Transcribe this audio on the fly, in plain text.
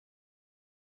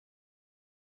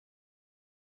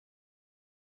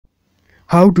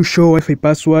how to show Wi-Fi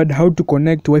password, how to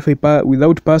connect Wi-Fi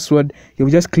without password.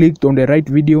 You've just clicked on the right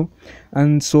video,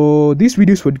 and so this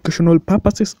video is for educational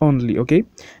purposes only, okay?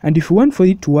 And if you want for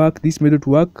it to work, this method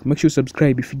to work, make sure you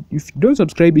subscribe. If you don't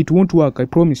subscribe, it won't work, I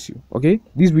promise you, okay?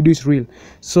 This video is real.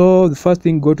 So the first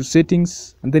thing, go to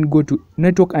settings and then go to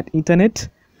network and internet,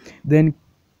 then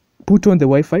put on the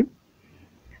Wi-Fi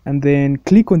and then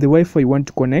click on the Wi-Fi you want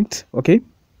to connect, okay?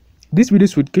 This video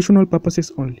is for educational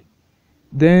purposes only.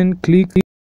 Then click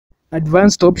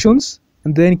advanced options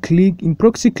and then click in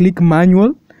proxy, click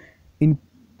manual. In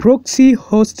proxy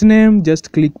hostname,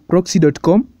 just click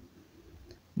proxy.com.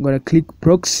 I'm gonna click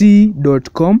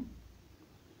proxy.com,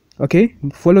 okay?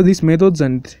 Follow these methods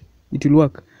and it will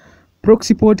work.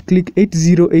 Proxy port, click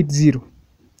 8080.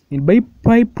 In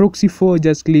Wi-Fi proxy 4,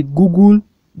 just click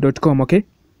google.com, okay?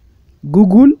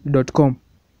 Google.com.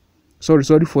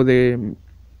 Sorry for the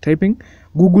typing.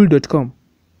 Google.com,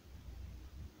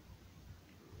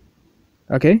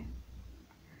 okay?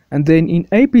 And then in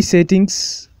IP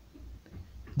settings,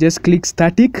 just click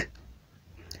static,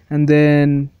 and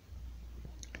then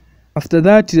after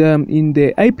that in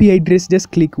the IP address,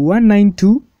 just click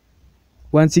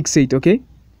 192.168, okay?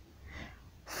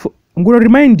 I'm gonna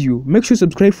remind you, make sure you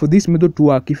subscribe for this method to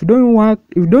work. If you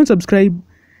don't subscribe,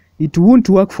 it won't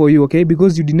work for you, okay?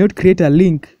 Because you did not create a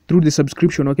link through the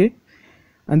subscription, okay?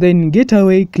 And then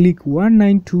gateway, click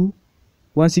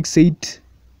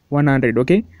 192.168.100,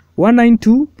 okay?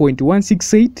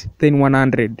 192.168, then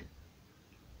 100.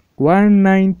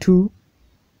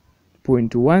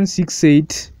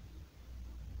 192.168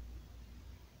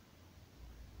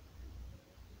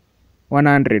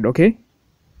 100, okay?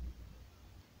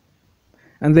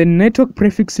 And then network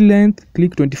prefix length,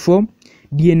 click 24.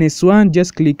 DNS1,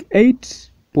 just click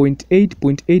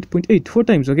 8.8.8.8 4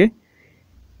 times, okay?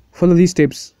 Follow these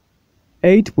steps.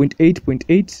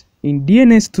 8.8.8. In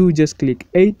DNS2, just click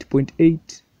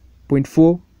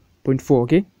 8.8.4.4,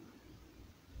 okay?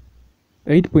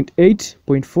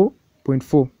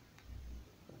 8.8.4.4.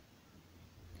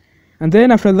 And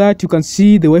then after that, you can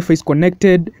see the Wi-Fi is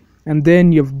connected, and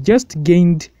then you've just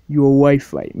gained your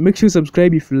Wi-Fi. Make sure you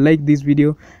subscribe if you like this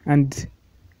video, and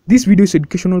this video is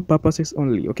educational purposes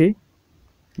only, okay?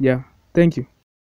 Yeah, thank you.